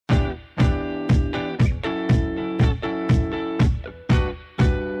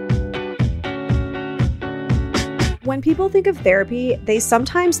When people think of therapy, they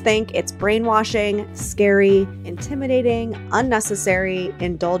sometimes think it's brainwashing, scary, intimidating, unnecessary,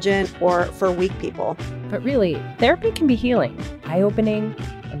 indulgent, or for weak people. But really, therapy can be healing, eye-opening,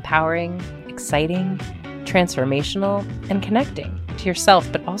 empowering, exciting, transformational, and connecting to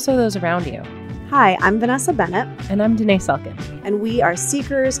yourself, but also those around you. Hi, I'm Vanessa Bennett. And I'm Danae Selkin. And we are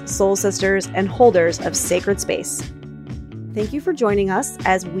seekers, soul sisters, and holders of sacred space. Thank you for joining us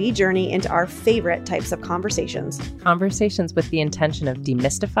as we journey into our favorite types of conversations. Conversations with the intention of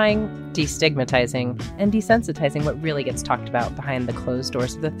demystifying, destigmatizing, and desensitizing what really gets talked about behind the closed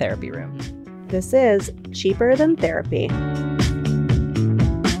doors of the therapy room. This is Cheaper Than Therapy.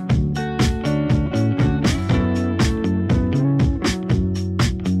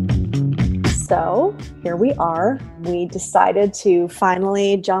 So here we are. We decided to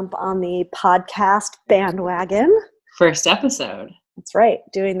finally jump on the podcast bandwagon. First episode. That's right.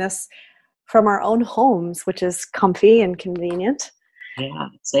 Doing this from our own homes, which is comfy and convenient. Yeah,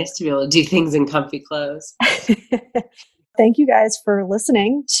 it's nice to be able to do things in comfy clothes. Thank you guys for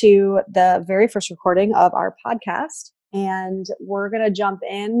listening to the very first recording of our podcast. And we're going to jump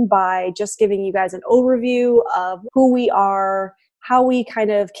in by just giving you guys an overview of who we are, how we kind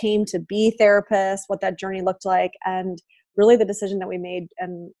of came to be therapists, what that journey looked like, and really the decision that we made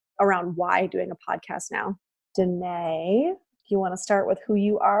and around why doing a podcast now. Danae, do you want to start with who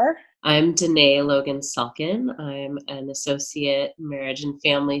you are? I'm Danae Logan Selkin. I'm an associate marriage and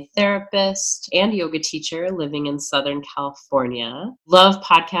family therapist and yoga teacher living in Southern California. Love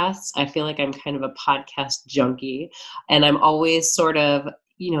podcasts. I feel like I'm kind of a podcast junkie, and I'm always sort of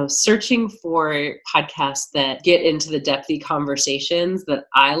searching for podcasts that get into the depthy conversations that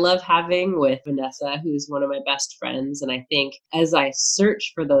I love having with Vanessa, who's one of my best friends. And I think as I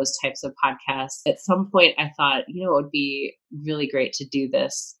search for those types of podcasts, at some point I thought, it would be really great to do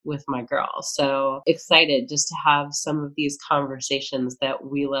this with my girl. So excited just to have some of these conversations that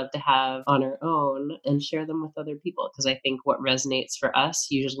we love to have on our own and share them with other people. Because I think what resonates for us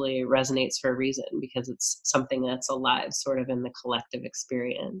usually resonates for a reason, because it's something that's alive sort of in the collective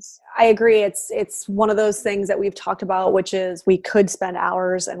experience. I agree. It's one of those things that we've talked about, which is we could spend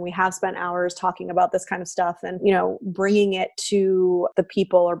hours, and we have spent hours talking about this kind of stuff, and, bringing it to the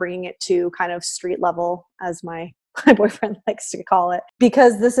people, or bringing it to kind of street level, as my boyfriend likes to call it,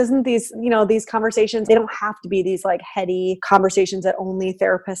 because this isn't these conversations. They don't have to be these like heady conversations that only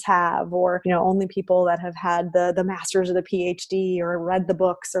therapists have, or, only people that have had the master's or the PhD or read the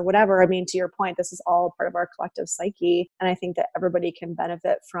books or whatever. I mean, to your point, this is all part of our collective psyche. And I think that everybody can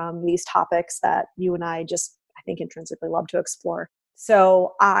benefit from these topics that you and I just, I think, intrinsically love to explore.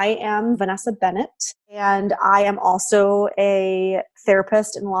 So I am Vanessa Bennett, and I am also a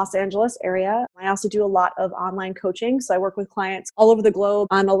therapist in the Los Angeles area. I also do a lot of online coaching. So I work with clients all over the globe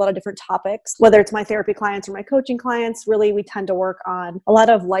on a lot of different topics, whether it's my therapy clients or my coaching clients. Really, we tend to work on a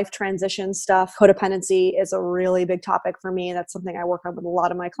lot of life transition stuff. Codependency is a really big topic for me. That's something I work on with a lot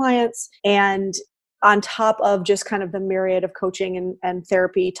of my clients. And on top of just kind of the myriad of coaching and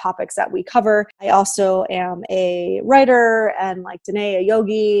therapy topics that we cover, I also am a writer, and like Danae, a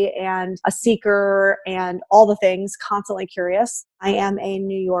yogi and a seeker and all the things, constantly curious. I am a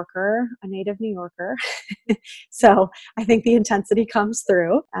New Yorker, a native New Yorker. So I think the intensity comes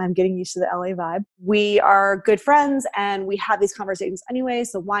through. I'm getting used to the LA vibe. We are good friends, and we have these conversations anyway.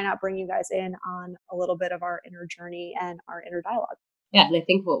 So why not bring you guys in on a little bit of our inner journey and our inner dialogue? Yeah, and I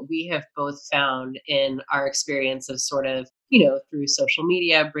think what we have both found in our experience of sort of, through social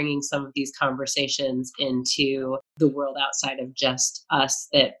media, bringing some of these conversations into the world outside of just us,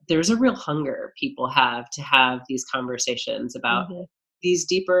 that there's a real hunger people have to have these conversations about these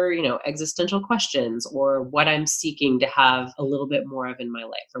deeper, existential questions, or what I'm seeking to have a little bit more of in my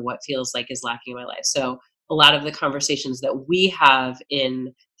life, or what feels like is lacking in my life. So a lot of the conversations that we have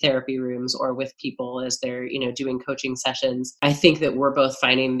in therapy rooms or with people as they're, doing coaching sessions, I think that we're both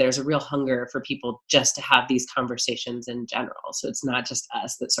finding there's a real hunger for people just to have these conversations in general. So it's not just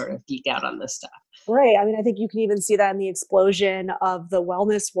us that sort of geek out on this stuff. Right. I mean, I think you can even see that in the explosion of the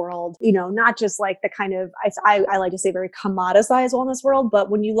wellness world, not just like the kind of, I like to say very commoditized wellness world, but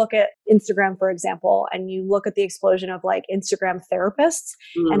when you look at Instagram, for example, and you look at the explosion of like Instagram therapists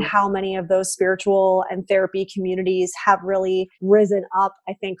and how many of those spiritual and therapy communities have really risen up,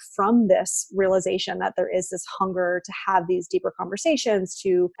 I think, from this realization that there is this hunger to have these deeper conversations,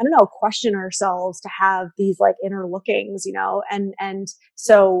 to, question ourselves, to have these like inner lookings, and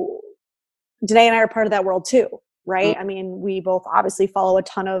so Danae and I are part of that world too. right? I mean, we both obviously follow a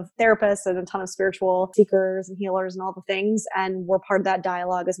ton of therapists and a ton of spiritual seekers and healers and all the things. And we're part of that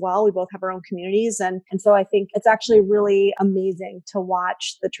dialogue as well. We both have our own communities. And so I think it's actually really amazing to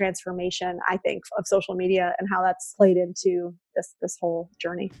watch the transformation, I think, of social media and how that's played into this whole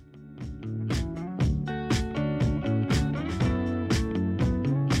journey.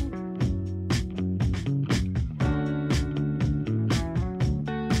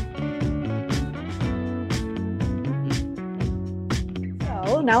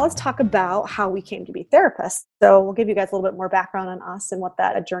 Now let's talk about how we came to be therapists. So we'll give you guys a little bit more background on us and what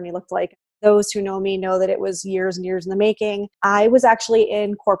that journey looked like. Those who know me know that it was years and years in the making. I was actually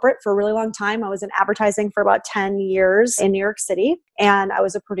in corporate for a really long time. I was in advertising for about 10 years in New York City. And I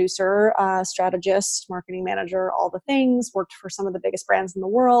was a producer, strategist, marketing manager, all the things, worked for some of the biggest brands in the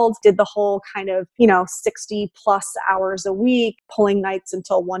world, did the whole kind of, 60 plus hours a week, pulling nights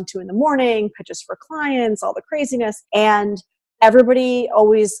until 1, 2 in the morning, pitches for clients, all the craziness. And everybody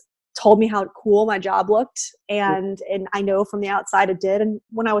always told me how cool my job looked. And I know from the outside it did. And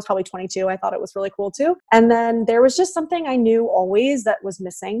when I was probably 22, I thought it was really cool too. And then there was just something I knew always that was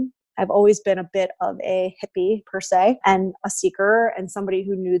missing. I've always been a bit of a hippie per se and a seeker and somebody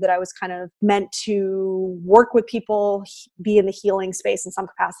who knew that I was kind of meant to work with people, be in the healing space in some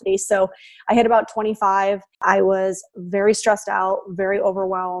capacity. So I hit about 25. I was very stressed out, very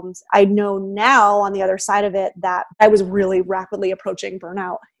overwhelmed. I know now on the other side of it that I was really rapidly approaching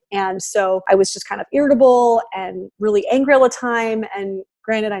burnout. And so I was just kind of irritable and really angry all the time. And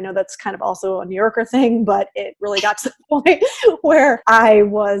granted, I know that's kind of also a New Yorker thing, but it really got to the point where I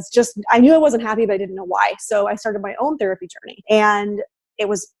knew I wasn't happy, but I didn't know why. So I started my own therapy journey and it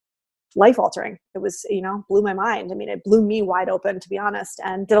was life altering. It was, blew my mind. I mean, it blew me wide open, to be honest,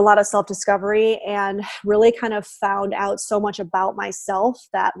 and did a lot of self-discovery and really kind of found out so much about myself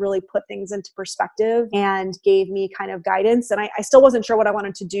that really put things into perspective and gave me kind of guidance. And I still wasn't sure what I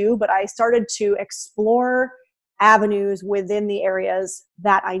wanted to do, but I started to explore avenues within the areas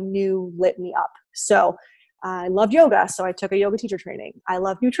that I knew lit me up. So I loved yoga, so I took a yoga teacher training. I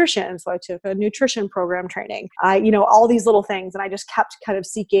love nutrition, so I took a nutrition program training. All these little things, and I just kept kind of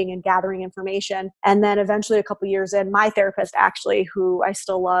seeking and gathering information. And then eventually a couple of years in, my therapist actually, who I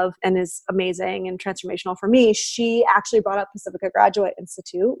still love and is amazing and transformational for me, she actually brought up Pacifica Graduate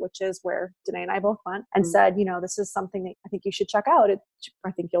Institute, which is where Danae and I both went, and said, this is something that I think you should check out.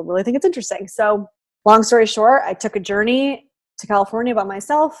 I think you'll really think it's interesting. So long story short, I took a journey to California by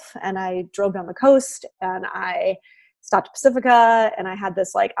myself and I drove down the coast and I stopped at Pacifica and I had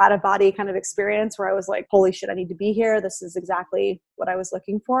this like out of body kind of experience where I was like, holy shit, I need to be here. This is exactly what I was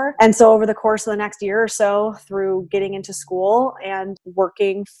looking for. And so over the course of the next year or so, through getting into school and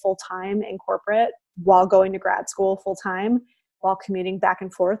working full time in corporate while going to grad school full time, while commuting back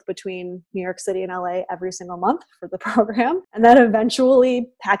and forth between New York City and LA every single month for the program. And then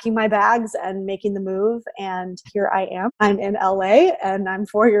eventually packing my bags and making the move. And here I am. I'm in LA and I'm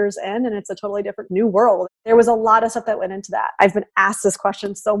 4 years in and it's a totally different new world. There was a lot of stuff that went into that. I've been asked this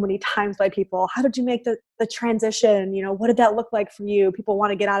question so many times by people. How did you make the transition? What did that look like for you? People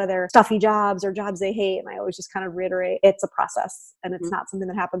want to get out of their stuffy jobs or jobs they hate. And I always just kind of reiterate, it's a process and it's not something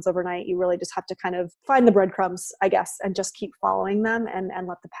that happens overnight. You really just have to kind of find the breadcrumbs, I guess, and just keep following them and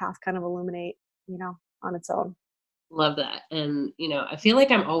let the path kind of illuminate, on its own. Love that. And, I feel like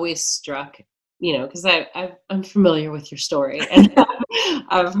I'm always struck, because I'm familiar with your story and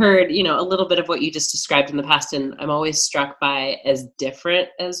I've heard, a little bit of what you just described in the past. And I'm always struck by, as different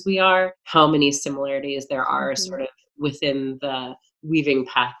as we are, how many similarities there are sort of within the weaving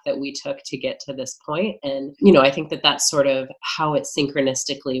path that we took to get to this point. And, I think that that's sort of how it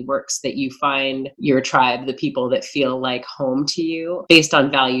synchronistically works, that you find your tribe, the people that feel like home to you based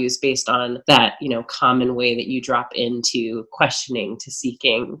on values, based on that, common way that you drop into questioning, to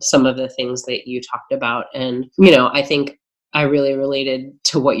seeking some of the things that you talked about. And, I think I really related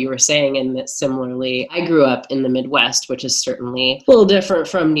to what you were saying, and that similarly, I grew up in the Midwest, which is certainly a little different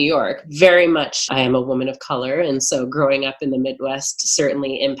from New York. Very much, I am a woman of color. And so growing up in the Midwest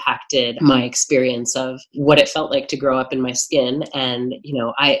certainly impacted my experience of what it felt like to grow up in my skin. And,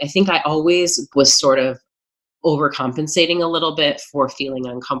 I think I always was sort of overcompensating a little bit for feeling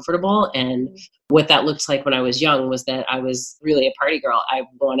uncomfortable. And what that looked like when I was young was that I was really a party girl. I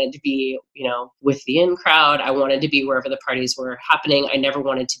wanted to be, with the in crowd. I wanted to be wherever the parties were happening. I never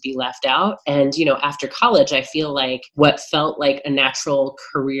wanted to be left out. And, after college, I feel like what felt like a natural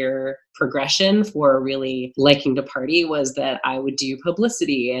career progression for really liking to party was that I would do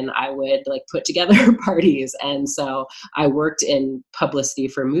publicity and I would put together parties. And so I worked in publicity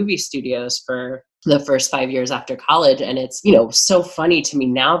for movie studios for the first 5 years after college. And it's, so funny to me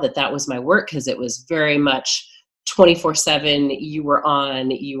now that was my work, because it was very much 24/7, you were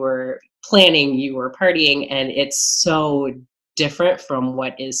on, you were planning, you were partying, and it's so different from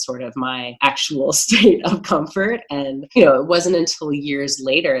what is sort of my actual state of comfort. And, it wasn't until years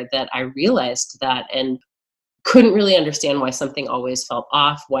later that I realized that and couldn't really understand why something always felt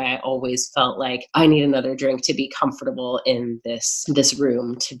off, why I always felt like I need another drink to be comfortable in this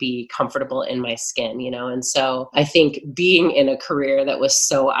room, to be comfortable in my skin, And so I think being in a career that was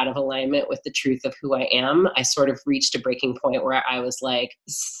so out of alignment with the truth of who I am, I sort of reached a breaking point where I was like,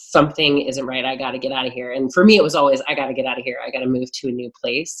 something isn't right. I got to get out of here. And for me, it was always, I got to get out of here. I got to move to a new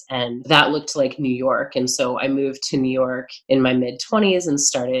place. And that looked like New York. And so I moved to New York in my mid-20s and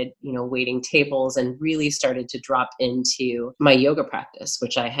started, waiting tables and really started to drop into my yoga practice,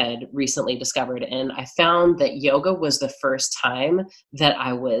 which I had recently discovered. And I found that yoga was the first time that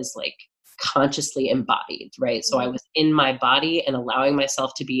I was like consciously embodied, right? So I was in my body and allowing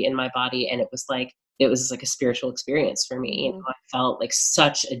myself to be in my body. And it was like a spiritual experience for me. I felt like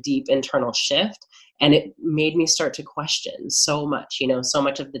such a deep internal shift. And it made me start to question so much, so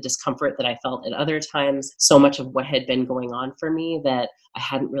much of the discomfort that I felt at other times, so much of what had been going on for me that I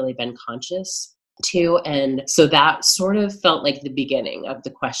hadn't really been conscious to. And so that sort of felt like the beginning of the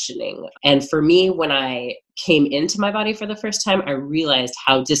questioning. And for me, when I came into my body for the first time, I realized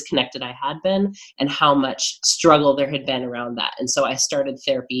how disconnected I had been and how much struggle there had been around that. And so I started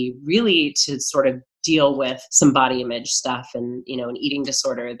therapy really to sort of deal with some body image stuff and, an eating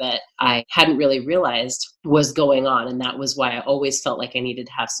disorder that I hadn't really realized was going on. And that was why I always felt like I needed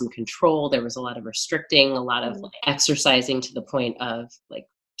to have some control. There was a lot of restricting, a lot of like exercising to the point of like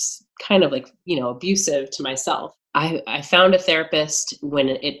kind of like, abusive to myself. I found a therapist when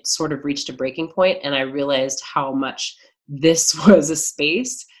it sort of reached a breaking point, and I realized how much this was a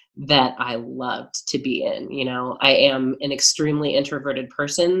space that I loved to be in. I am an extremely introverted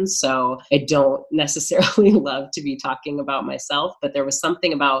person, so I don't necessarily love to be talking about myself, but there was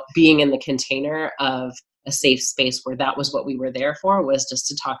something about being in the container of a safe space where that was what we were there for, was just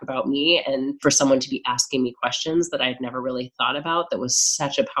to talk about me and for someone to be asking me questions that I'd never really thought about. That was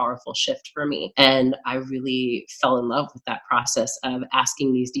such a powerful shift for me. And I really fell in love with that process of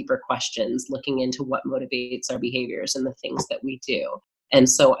asking these deeper questions, looking into what motivates our behaviors and the things that we do. And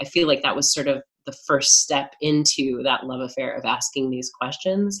so I feel like that was sort of the first step into that love affair of asking these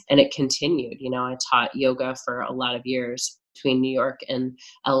questions. And it continued. I taught yoga for a lot of years between New York and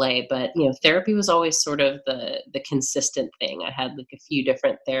LA, but therapy was always sort of the consistent thing. I had like a few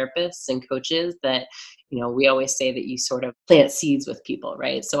different therapists and coaches that, we always say that you sort of plant seeds with people,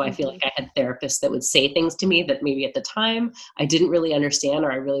 right? So I feel like I had therapists that would say things to me that maybe at the time I didn't really understand,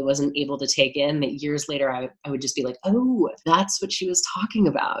 or I really wasn't able to take in, that years later I would just be like, oh, that's what she was talking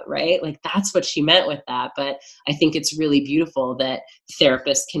about, right? Like that's what she meant with that. But I think it's really beautiful that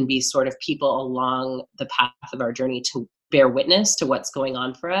therapists can be sort of people along the path of our journey to bear witness to what's going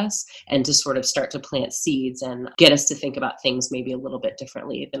on for us and to sort of start to plant seeds and get us to think about things maybe a little bit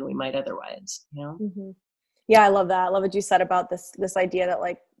differently than we might otherwise, Yeah, I love that. I love what you said about this idea that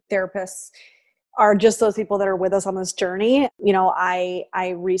like therapists are just those people that are with us on this journey.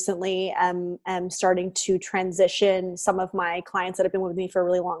 I recently am starting to transition some of my clients that have been with me for a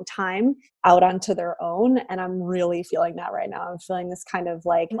really long time out onto their own. And I'm really feeling that right now. I'm feeling this kind of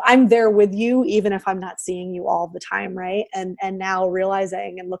like, I'm there with you, even if I'm not seeing you all the time. Right. And now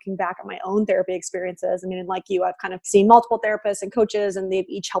realizing and looking back at my own therapy experiences, I mean, like you, I've kind of seen multiple therapists and coaches, and they've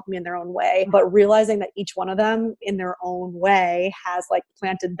each helped me in their own way, but realizing that each one of them in their own way has like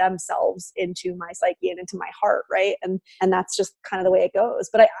planted themselves into my psyche and into my heart. Right. And that's just kind of the way it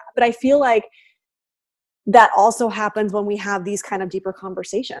goes. But I feel like that also happens when we have these kind of deeper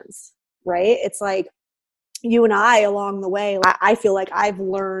conversations, right? It's like you and I along the way, I feel like I've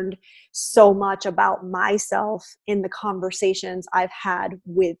learned so much about myself in the conversations I've had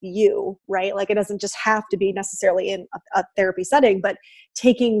with you, right? Like it doesn't just have to be necessarily in a therapy setting, but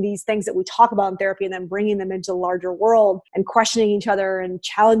taking these things that we talk about in therapy and then bringing them into the larger world and questioning each other and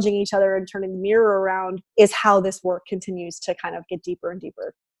challenging each other and turning the mirror around is how this work continues to kind of get deeper and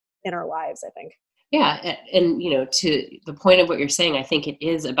deeper in our lives, I think. Yeah. And, to the point of what you're saying, I think it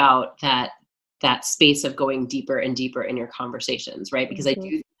is about that space of going deeper and deeper in your conversations, right? Because I do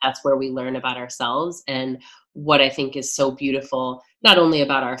think that's where we learn about ourselves. And what I think is so beautiful, not only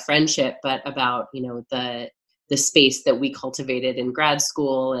about our friendship, but about, the space that we cultivated in grad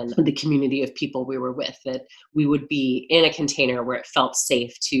school and the community of people we were with, that we would be in a container where it felt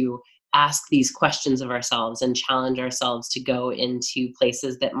safe to ask these questions of ourselves and challenge ourselves to go into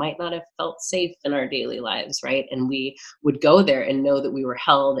places that might not have felt safe in our daily lives, right? And we would go there and know that we were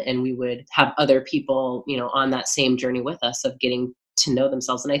held, and we would have other people, on that same journey with us of getting to know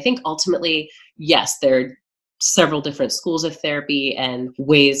themselves. And I think ultimately, yes, there several different schools of therapy and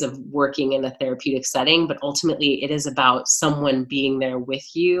ways of working in a therapeutic setting, but ultimately it is about someone being there with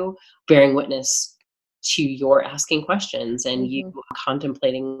you, bearing witness to your asking questions and you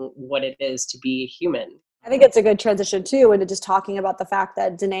contemplating what it is to be a human. I think it's a good transition too into just talking about the fact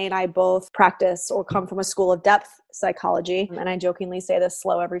that Danae and I both practice or come from a school of depth psychology. And I jokingly say this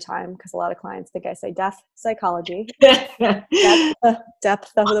slow every time because a lot of clients think I say depth psychology. Depth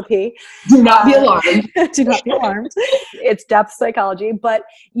with a P. Do not be alarmed. Do not be alarmed. It's depth psychology. But,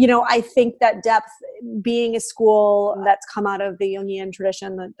 I think that depth, being a school that's come out of the Jungian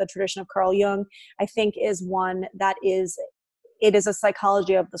tradition, the tradition of Carl Jung, I think is one that it is a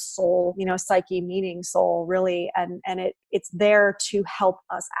psychology of the soul, psyche meaning soul, really. And it's there to help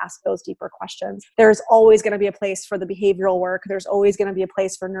us ask those deeper questions. There's always going to be a place for the behavioral work. There's always going to be a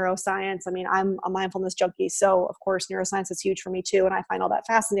place for neuroscience. I mean, I'm a mindfulness junkie, so of course neuroscience is huge for me too. And I find all that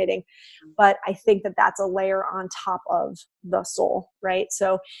fascinating. But I think that that's a layer on top of the soul, right?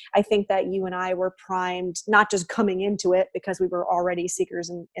 So I think that you and I were primed, not just coming into it because we were already seekers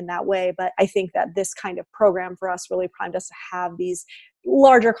in that way, but I think that this kind of program for us really primed us to have these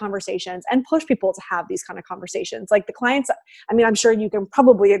larger conversations and push people to have these kind of conversations. Like the clients, I mean, I'm sure you can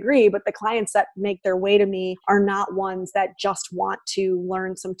probably agree, but the clients that make their way to me are not ones that just want to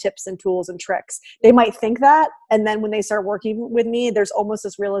learn some tips and tools and tricks. They might think that, and then when they start working with me, there's almost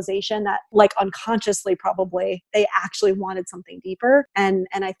this realization that, like, unconsciously probably they actually wanted something deeper. And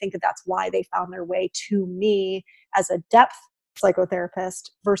I think that that's why they found their way to me as a depth psychotherapist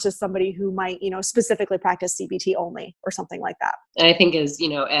versus somebody who might, specifically practice CBT only or something like that. And I think as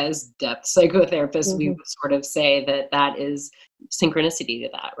depth psychotherapists, we would sort of say that is synchronicity to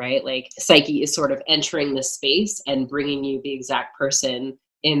that, right? Like psyche is sort of entering the space and bringing you the exact person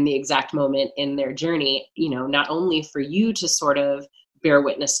in the exact moment in their journey, not only for you to sort of bear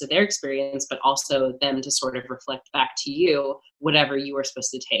witness to their experience, but also them to sort of reflect back to you whatever you were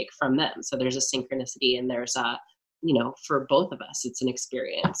supposed to take from them. So there's a synchronicity and there's a, for both of us, it's an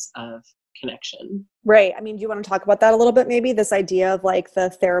experience of connection. Right. I mean, do you want to talk about that a little bit, maybe this idea of like the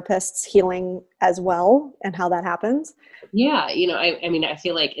therapist's healing as well and how that happens? Yeah. I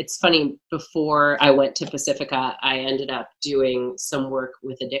feel like it's funny, before I went to Pacifica, I ended up doing some work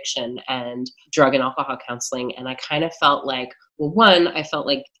with addiction and drug and alcohol counseling. And I kind of felt like, I felt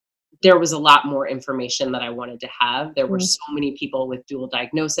like there was a lot more information that I wanted to have. There were so many people with dual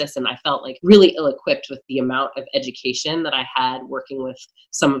diagnosis, and I felt like really ill-equipped with the amount of education that I had working with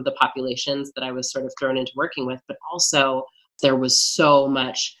some of the populations that I was sort of thrown into working with. But also there was so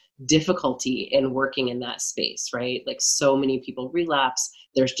much difficulty in working in that space, right? Like so many people relapse.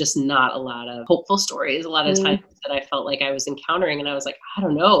 There's just not a lot of hopeful stories a lot of times that I felt like I was encountering. And I was like, I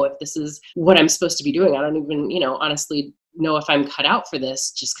don't know if this is what I'm supposed to be doing. I don't even, honestly know if I'm cut out for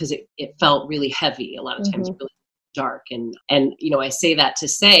this, just because it felt really heavy a lot of times, really dark. And I say that to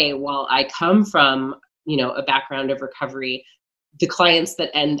say, while I come from, a background of recovery, the clients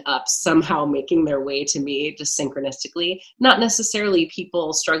that end up somehow making their way to me just synchronistically, not necessarily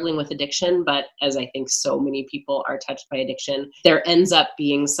people struggling with addiction, but as I think so many people are touched by addiction, there ends up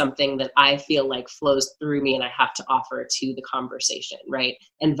being something that I feel like flows through me and I have to offer to the conversation, right?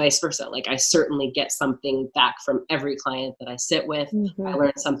 And vice versa. Like I certainly get something back from every client that I sit with. I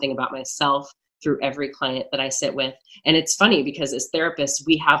learn something about myself through every client that I sit with. And it's funny because as therapists,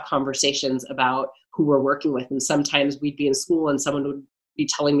 we have conversations about who we're working with. And sometimes we'd be in school and someone would be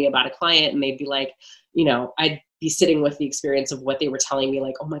telling me about a client and they'd be like, I'd be sitting with the experience of what they were telling me,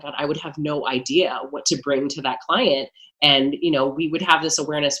 like, oh my God, I would have no idea what to bring to that client. And, we would have this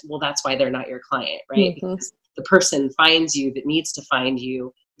awareness, well, that's why they're not your client, right? Because the person finds you that needs to find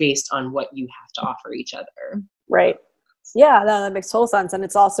you based on what you have to offer each other. Right. Yeah, that makes total sense. And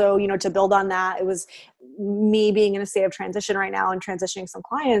it's also, to build on that, it was me being in a state of transition right now and transitioning some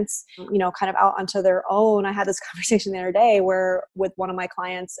clients, kind of out onto their own. I had this conversation the other day with one of my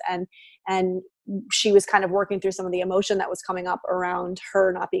clients and she was kind of working through some of the emotion that was coming up around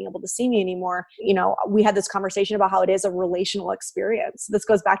her not being able to see me anymore. We had this conversation about how it is a relational experience. This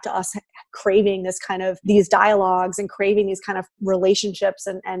goes back to us craving this kind of these dialogues and craving these kind of relationships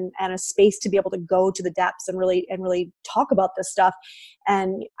and a space to be able to go to the depths and really talk about this stuff.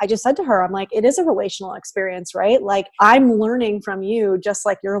 And I just said to her, I'm like, it is a relational experience, right? Like I'm learning from you just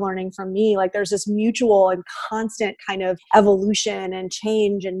like you're learning from me. Like there's this mutual and constant kind of evolution and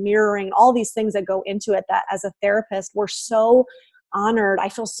change and mirroring, all these things that go into it that as a therapist, we're so honored. I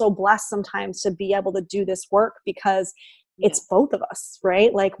feel so blessed sometimes to be able to do this work because it's both of us,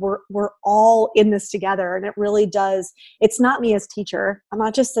 right? Like we're all in this together. And it really does. It's not me as teacher. I'm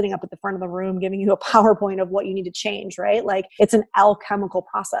not just sitting up at the front of the room giving you a PowerPoint of what you need to change, right? Like it's an alchemical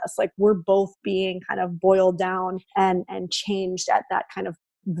process. Like we're both being kind of boiled down and changed at that kind of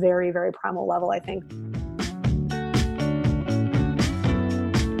very, very primal level, I think.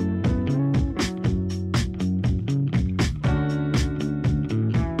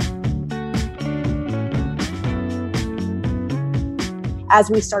 As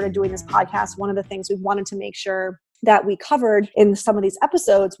we started doing this podcast, one of the things we wanted to make sure that we covered in some of these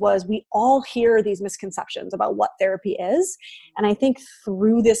episodes was we all hear these misconceptions about what therapy is. And I think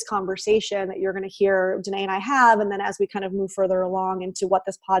through this conversation that you're going to hear Danae and I have, and then as we kind of move further along into what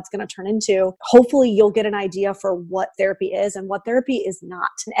this pod's going to turn into, hopefully you'll get an idea for what therapy is and what therapy is not.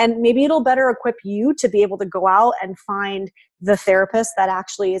 And maybe it'll better equip you to be able to go out and find the therapist that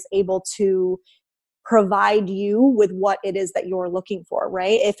actually is able to provide you with what it is that you're looking for,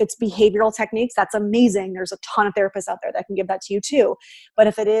 right? If it's behavioral techniques, that's amazing. There's a ton of therapists out there that can give that to you too. But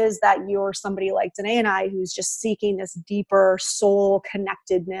if it is that you're somebody like Danae and I, who's just seeking this deeper soul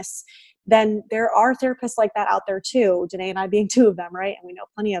connectedness, then there are therapists like that out there too. Danae and I being two of them, right? And we know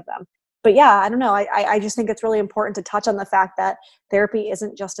plenty of them. But yeah, I don't know. I just think it's really important to touch on the fact that therapy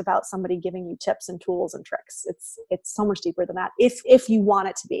isn't just about somebody giving you tips and tools and tricks. It's so much deeper than that if you want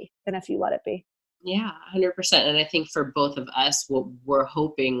it to be and if you let it be. Yeah, 100%. And I think for both of us, what we're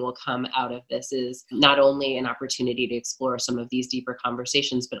hoping will come out of this is not only an opportunity to explore some of these deeper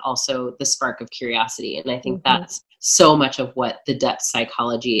conversations, but also the spark of curiosity. And I think that's so much of what the depth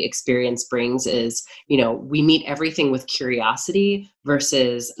psychology experience brings is, we meet everything with curiosity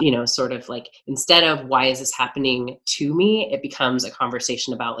versus, sort of like, instead of why is this happening to me, it becomes a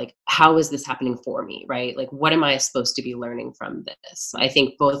conversation about like, how is this happening for me, right? Like, what am I supposed to be learning from this? I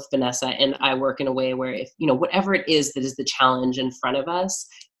think both Vanessa and I work in a way where if, whatever it is that is the challenge in front of us,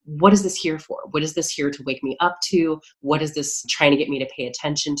 what is this here for? What is this here to wake me up to? What is this trying to get me to pay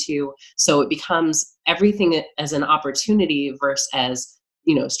attention to? So it becomes everything as an opportunity versus as,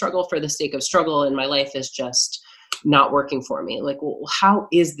 struggle for the sake of struggle. And my life is just not working for me. Like, well, how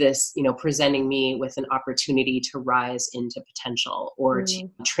is this, presenting me with an opportunity to rise into potential or to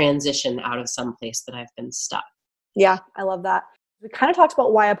transition out of some place that I've been stuck? Yeah, I love that. We kind of talked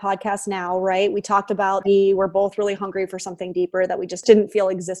about why a podcast now, right? We talked about we're both really hungry for something deeper that we just didn't feel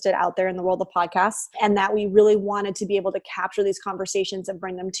existed out there in the world of podcasts, and that we really wanted to be able to capture these conversations and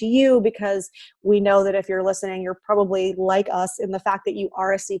bring them to you because we know that if you're listening, you're probably like us in the fact that you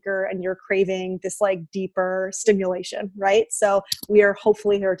are a seeker and you're craving this like deeper stimulation, right? So we are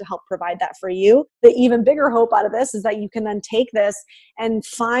hopefully here to help provide that for you. The even bigger hope out of this is that you can then take this and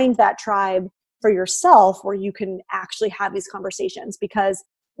find that tribe for yourself where you can actually have these conversations, because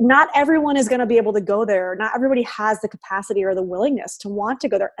not everyone is going to be able to go there. Not everybody has the capacity or the willingness to want to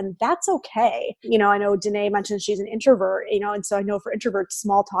go there. And that's okay. I know Danae mentioned she's an introvert, and so I know for introverts,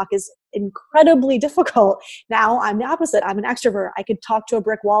 small talk is incredibly difficult. Now I'm the opposite. I'm an extrovert. I could talk to a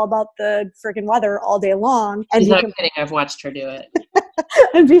brick wall about the freaking weather all day long. And she's not kidding. I've watched her do it.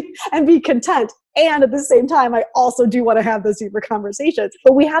 and be content. And at the same time, I also do want to have those deeper conversations.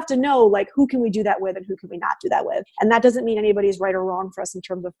 But we have to know, like, who can we do that with and who can we not do that with? And that doesn't mean anybody's right or wrong for us in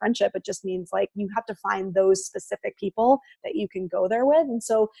terms of friendship. It just means, like, you have to find those specific people that you can go there with. And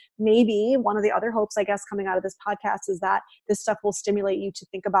so maybe one of the other hopes, I guess, coming out of this podcast is that this stuff will stimulate you to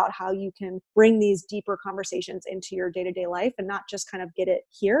think about how you can bring these deeper conversations into your day-to-day life and not just kind of get it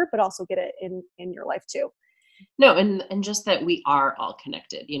here, but also get it in your life too. No, and just that we are all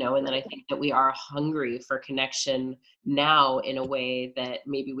connected, and then I think that we are hungry for connection now in a way that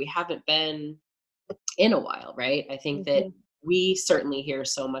maybe we haven't been in a while, right? I think that we certainly hear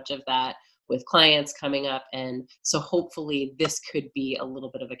so much of that with clients coming up. And so hopefully this could be a little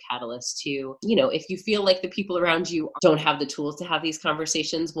bit of a catalyst to, if you feel like the people around you don't have the tools to have these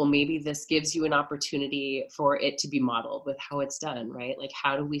conversations, well, maybe this gives you an opportunity for it to be modeled with how it's done, right? Like,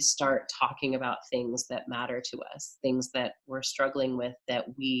 how do we start talking about things that matter to us, things that we're struggling with that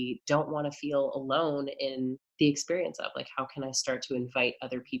we don't want to feel alone in the experience of? Like, how can I start to invite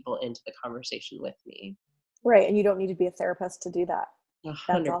other people into the conversation with me? Right. And you don't need to be a therapist to do that. 100%.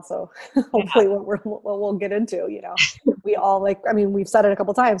 That's also hopefully what we'll get into, we all we've said it a couple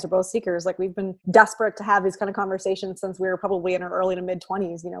of times, we're both seekers. Like, we've been desperate to have these kind of conversations since we were probably in our early to mid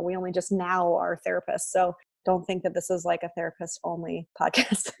 20s. We only just now are therapists. So don't think that this is like a therapist only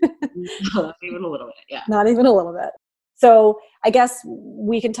podcast. Not even a little bit. Yeah. Not even a little bit. So I guess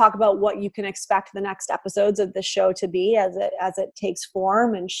we can talk about what you can expect the next episodes of the show to be as it takes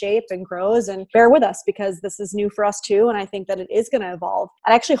form and shape and grows, and bear with us because this is new for us too. And I think that it is going to evolve.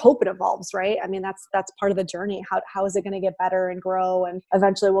 I actually hope it evolves, right? I mean, that's part of the journey. How is it going to get better and grow? And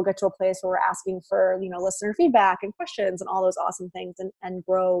eventually we'll get to a place where we're asking for, listener feedback and questions and all those awesome things and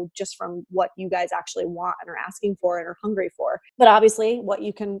grow just from what you guys actually want and are asking for and are hungry for. But obviously what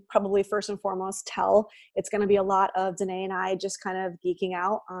you can probably first and foremost tell, it's going to be a lot of Danae and I just kind of geeking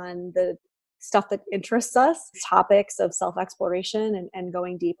out on the stuff that interests us, topics of self-exploration and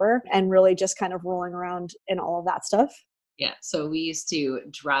going deeper and really just kind of rolling around in all of that stuff. Yeah. So we used to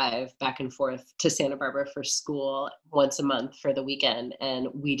drive back and forth to Santa Barbara for school once a month for the weekend. And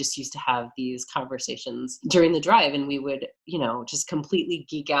we just used to have these conversations during the drive, and we would, just completely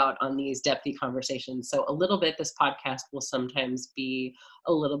geek out on these depthy conversations. So a little bit, this podcast will sometimes be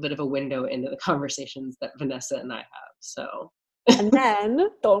a little bit of a window into the conversations that Vanessa and I have. So. And then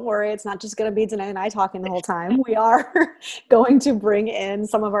don't worry, it's not just going to be Danae and I talking the whole time. We are going to bring in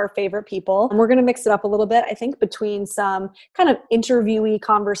some of our favorite people, and we're going to mix it up a little bit. I think between some kind of interviewee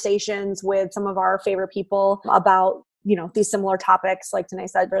conversations with some of our favorite people about these similar topics, like Danae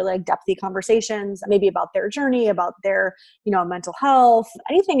said, really like depthy conversations, maybe about their journey, about their, mental health,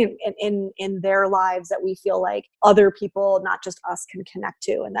 anything in their lives that we feel like other people, not just us, can connect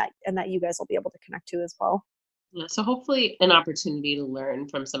to, and that you guys will be able to connect to as well. Yeah, so hopefully an opportunity to learn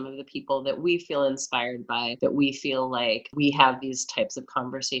from some of the people that we feel inspired by, that we feel like we have these types of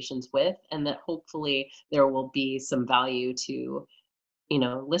conversations with, and that hopefully there will be some value to,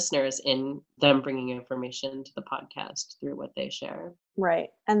 listeners in them bringing information to the podcast through what they share. Right.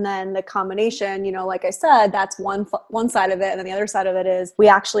 And then the combination, like I said, that's one side of it. And then the other side of it is we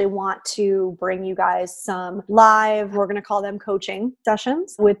actually want to bring you guys some live, we're going to call them coaching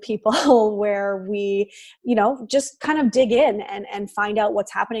sessions with people where we, just kind of dig in and find out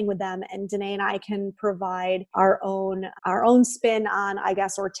what's happening with them. And Danae and I can provide our own spin on, I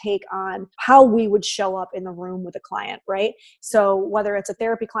guess, or take on how we would show up in the room with a client, right? So whether it's a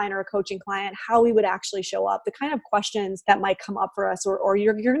therapy client or a coaching client, how we would actually show up, the kind of questions that might come up for us, or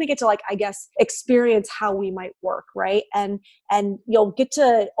you're going to get to, like, I guess, experience how we might work, right? And you'll get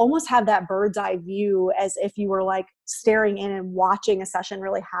to almost have that bird's eye view as if you were like staring in and watching a session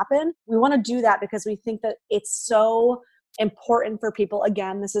really happen. We want to do that because we think that it's so important for people.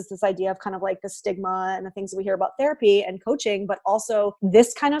 Again, this is this idea of kind of like the stigma and the things that we hear about therapy and coaching, but also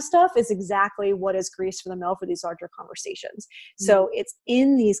this kind of stuff is exactly what is grease for the mill for these larger conversations. Mm-hmm. So it's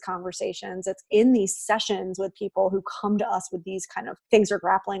in these conversations, it's in these sessions with people who come to us with these kind of things they're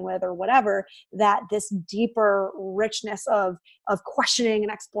grappling with or whatever, that this deeper richness of questioning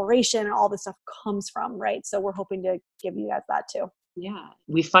and exploration and all this stuff comes from, right? So we're hoping to give you guys that too. Yeah.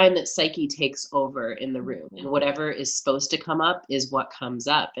 We find that psyche takes over in the room, and whatever is supposed to come up is what comes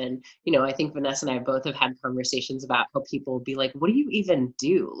up. And, I think Vanessa and I both have had conversations about how people will be like, what do you even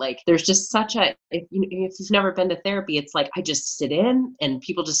do? Like, there's just such if you've never been to therapy, it's like, I just sit in and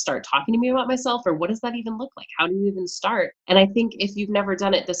people just start talking to me about myself, or what does that even look like? How do you even start? And I think if you've never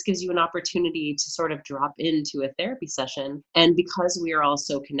done it, this gives you an opportunity to sort of drop into a therapy session. And because we are all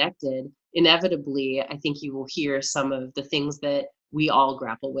so connected, inevitably, I think you will hear some of the things that we all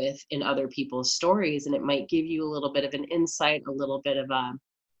grapple with in other people's stories. And it might give you a little bit of an insight, a little bit of a,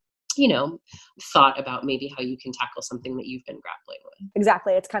 thought about maybe how you can tackle something that you've been grappling with.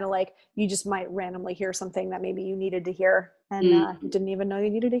 Exactly. It's kind of like you just might randomly hear something that maybe you needed to hear and you didn't even know you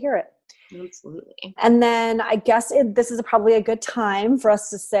needed to hear it. Absolutely. And then I guess this is probably a good time for us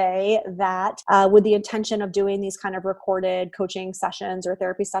to say that with the intention of doing these kind of recorded coaching sessions or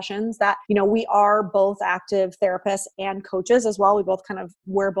therapy sessions that, we are both active therapists and coaches as well. We both kind of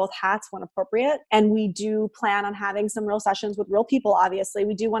wear both hats when appropriate. And we do plan on having some real sessions with real people. Obviously,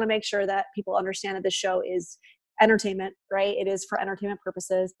 we do want to make sure that people understand that this show is entertainment, right? It is for entertainment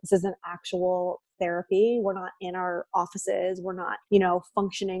purposes. This isn't actual therapy. We're not in our offices. We're not,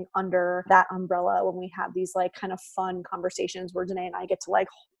 functioning under that umbrella when we have these like kind of fun conversations where Danae and I get to like,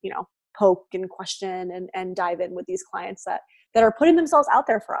 poke and question and dive in with these clients that are putting themselves out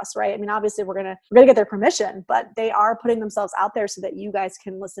there for us, right? I mean, obviously we're gonna get their permission, but they are putting themselves out there so that you guys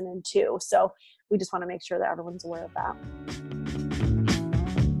can listen in too. So we just want to make sure that everyone's aware of that.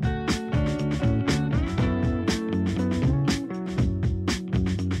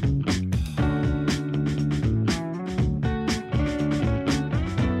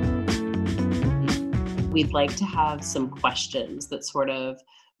 We'd like to have some questions that sort of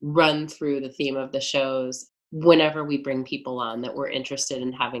run through the theme of the shows. whenever we bring people on that we're interested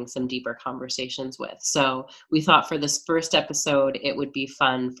in having some deeper conversations with. So we thought for this first episode, it would be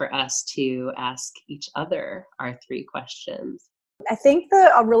fun for us to ask each other our 3 questions. I think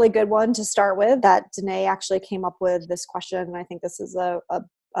a really good one to start with that Danae actually came up with this question, and I think this is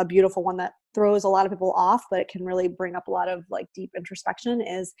a beautiful one that throws a lot of people off, but it can really bring up a lot of like deep introspection,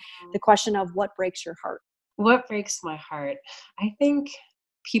 is the question of what breaks your heart? What breaks my heart? I think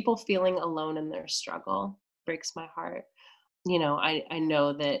people feeling alone in their struggle breaks my heart. I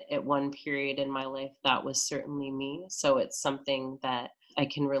know that at one period in my life that was certainly me. So it's something that I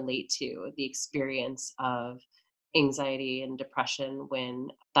can relate to, the experience of anxiety and depression when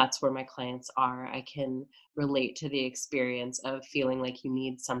that's where my clients are. I can relate to the experience of feeling like you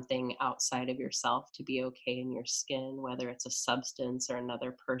need something outside of yourself to be okay in your skin, whether it's a substance or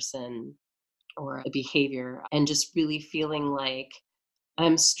another person or a behavior, and just really feeling like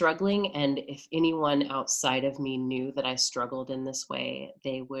I'm struggling. And if anyone outside of me knew that I struggled in this way,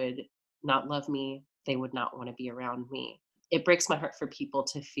 they would not love me. They would not want to be around me. It breaks my heart for people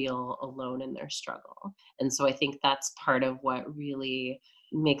to feel alone in their struggle. And so I think that's part of what really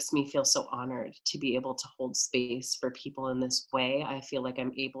makes me feel so honored to be able to hold space for people in this way. I feel like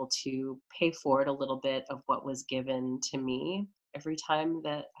I'm able to pay forward a little bit of what was given to me every time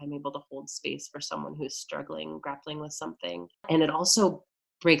that I'm able to hold space for someone who's struggling, grappling with something. And it also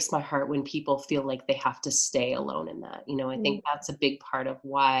breaks my heart when people feel like they have to stay alone in that. I think that's a big part of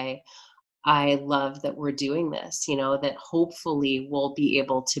why I love that we're doing this, that hopefully we'll be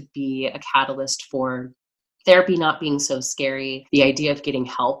able to be a catalyst for therapy not being so scary, the idea of getting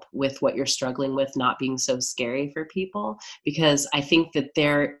help with what you're struggling with not being so scary for people, because I think that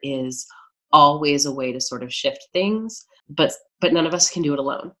there is always a way to sort of shift things, but none of us can do it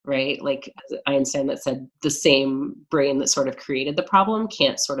alone, right? Like Einstein that said, the same brain that sort of created the problem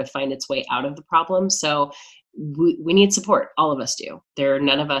can't sort of find its way out of the problem. So we need support. All of us do. There are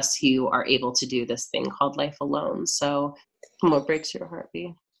none of us who are able to do this thing called life alone. So what breaks your heart,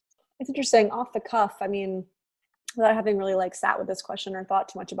 Bea? It's interesting. Off the cuff, I mean, without having really like sat with this question or thought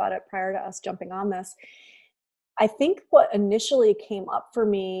too much about it prior to us jumping on this, I think what initially came up for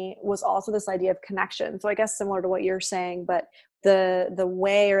me was also this idea of connection. So I guess similar to what you're saying, but the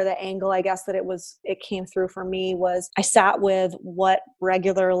way or the angle, I guess, that it came through for me was I sat with what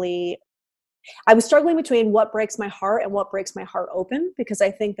regularly I was struggling between what breaks my heart and what breaks my heart open, because I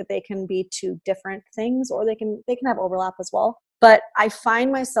think that they can be two different things, or they can have overlap as well. But I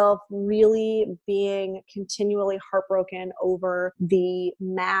find myself really being continually heartbroken over the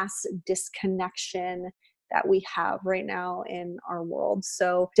mass disconnection that we have right now in our world.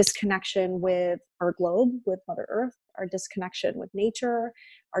 So disconnection with our globe, with Mother Earth, our disconnection with nature,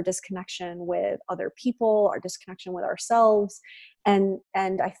 our disconnection with other people, our disconnection with ourselves. And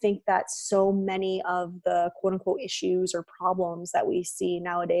I think that so many of the quote unquote issues or problems that we see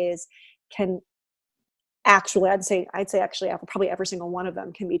nowadays can actually, I'd say actually probably every single one of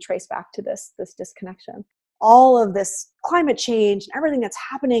them can be traced back to this disconnection. All of this climate change and everything that's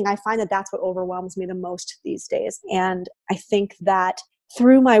happening, I find that that's what overwhelms me the most these days. And I think that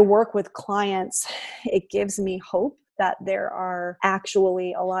through my work with clients, it gives me hope that there are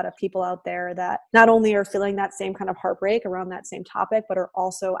actually a lot of people out there that not only are feeling that same kind of heartbreak around that same topic, but are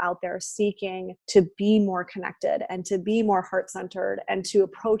also out there seeking to be more connected and to be more heart-centered and to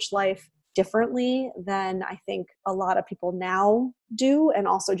approach life differently than I think a lot of people now do, and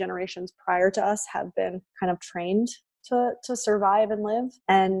also generations prior to us have been kind of trained to survive and live.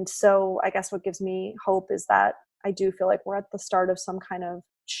 And so I guess what gives me hope is that I do feel like we're at the start of some kind of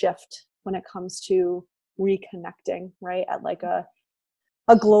shift when it comes to reconnecting, right? At like a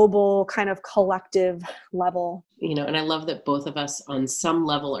global kind of collective level. And I love that both of us on some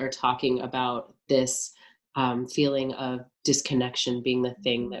level are talking about this feeling of disconnection being the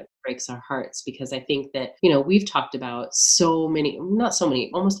thing that breaks our hearts, because I think that, we've talked about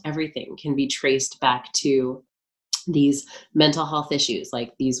almost everything can be traced back to these mental health issues,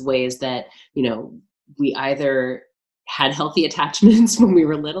 like these ways that, we either had healthy attachments when we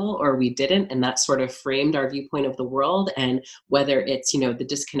were little or we didn't, and that sort of framed our viewpoint of the world. And whether it's, the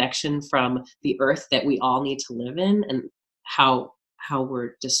disconnection from the earth that we all need to live in and how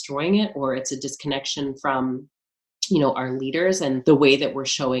we're destroying it, or it's a disconnection from, our leaders and the way that we're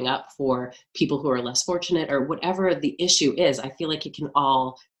showing up for people who are less fortunate, or whatever the issue is, I feel like it can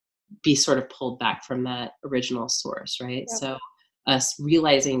all be sort of pulled back from that original source, right? Yep. So us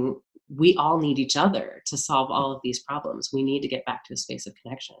realizing we all need each other to solve all of these problems. We need to get back to a space of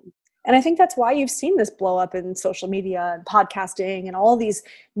connection. And I think that's why you've seen this blow up in social media and podcasting and all these,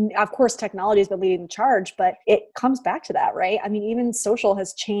 of course, technology has been leading the charge, but it comes back to that, right? I mean, even social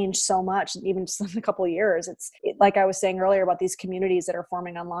has changed so much, even just in a couple of years. Like I was saying earlier about these communities that are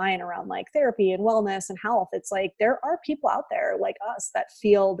forming online around like therapy and wellness and health. It's like, there are people out there like us that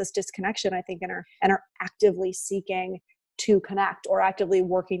feel this disconnection, I think, and are actively seeking to connect or actively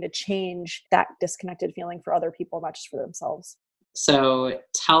working to change that disconnected feeling for other people, not just for themselves. So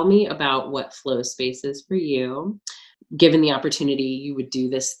tell me about what flow space is for you. Given the opportunity, you would do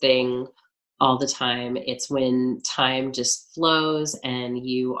this thing all the time. It's when time just flows and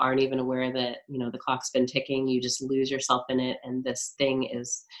you aren't even aware that, the clock's been ticking. You just lose yourself in it. And this thing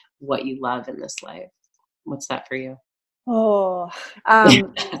is what you love in this life. What's that for you? So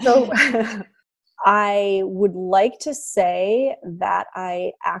I would like to say that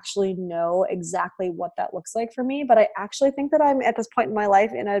I actually know exactly what that looks like for me, but I actually think that I'm at this point in my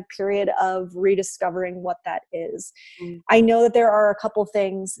life in a period of rediscovering what that is. I know that there are a couple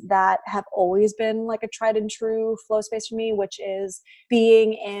things that have always been like a tried and true flow space for me, which is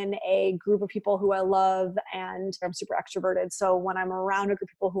being in a group of people who I love, and I'm super extroverted. So when I'm around a group of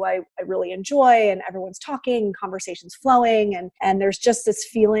people who I really enjoy and everyone's talking, conversations flowing, and there's just this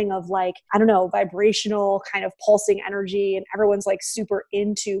feeling of like, I don't know, vibrational kind of pulsing energy, and everyone's like super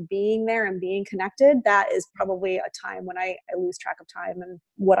into being there and being connected, that is probably a time when I lose track of time and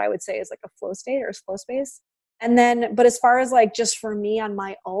what I would say is like a flow state or flow space. And then, but as far as like just for me on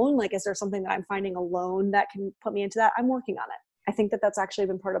my own, like, is there something that I'm finding alone that can put me into that? I'm working on it. I think that that's actually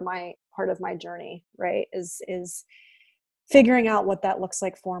been part of my journey, right? Is figuring out what that looks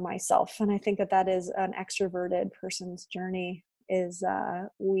like for myself. And I think that is an extroverted person's journey. Is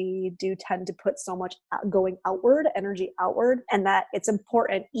we do tend to put so much going outward, energy outward, and that it's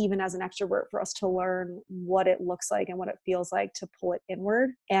important even as an extrovert for us to learn what it looks like and what it feels like to pull it inward.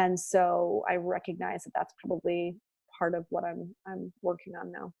 And so I recognize that that's probably part of what I'm working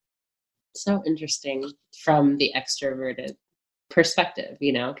on now. So interesting from the extroverted perspective,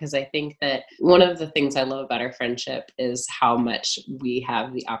 because I think that one of the things I love about our friendship is how much we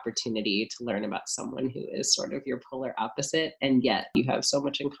have the opportunity to learn about someone who is sort of your polar opposite, and yet you have so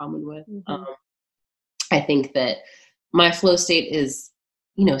much in common with. Mm-hmm. I think that my flow state is,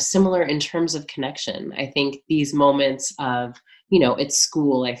 similar in terms of connection. I think these moments of, at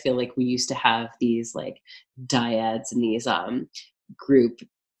school, I feel like we used to have these like dyads and these group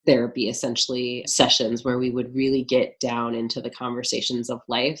therapy essentially sessions where we would really get down into the conversations of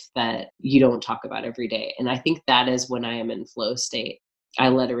life that you don't talk about every day. And I think that is when I am in flow state. I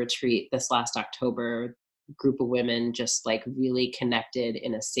led a retreat this last October, group of women just like really connected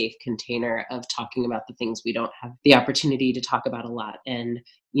in a safe container of talking about the things we don't have the opportunity to talk about a lot. And,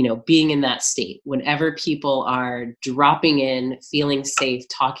 being in that state, whenever people are dropping in, feeling safe,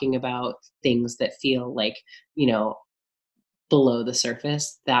 talking about things that feel like, below the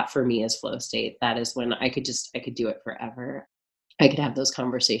surface, that for me is flow state. That is when I could do it forever. I could have those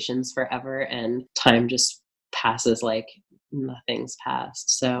conversations forever and time just passes like nothing's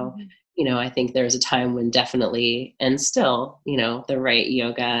passed. So, I think there's a time when definitely, and still, the right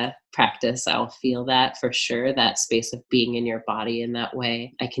yoga practice, I'll feel that for sure, that space of being in your body in that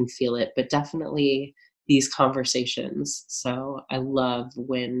way. I can feel it, but definitely these conversations. So I love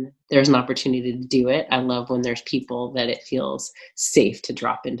when there's an opportunity to do it. I love when there's people that it feels safe to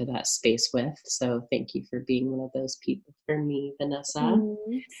drop into that space with. So thank you for being one of those people for me, Vanessa.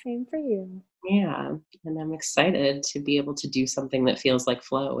 Same for you. Yeah. And I'm excited to be able to do something that feels like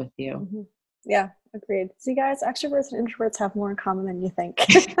flow with you. Mm-hmm. Yeah, agreed. See, guys, extroverts and introverts have more in common than you think.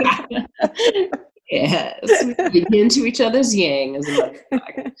 Yes. We dig into each other's yang as a matter of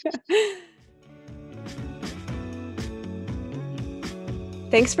fact.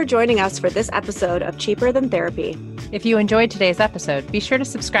 Thanks for joining us for this episode of Cheaper Than Therapy. If you enjoyed today's episode, be sure to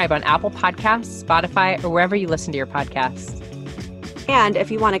subscribe on Apple Podcasts, Spotify, or wherever you listen to your podcasts. And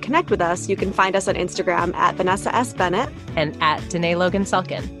if you want to connect with us, you can find us on Instagram at Vanessa S. Bennett and at Danae Logan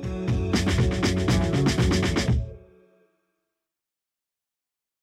Selkin.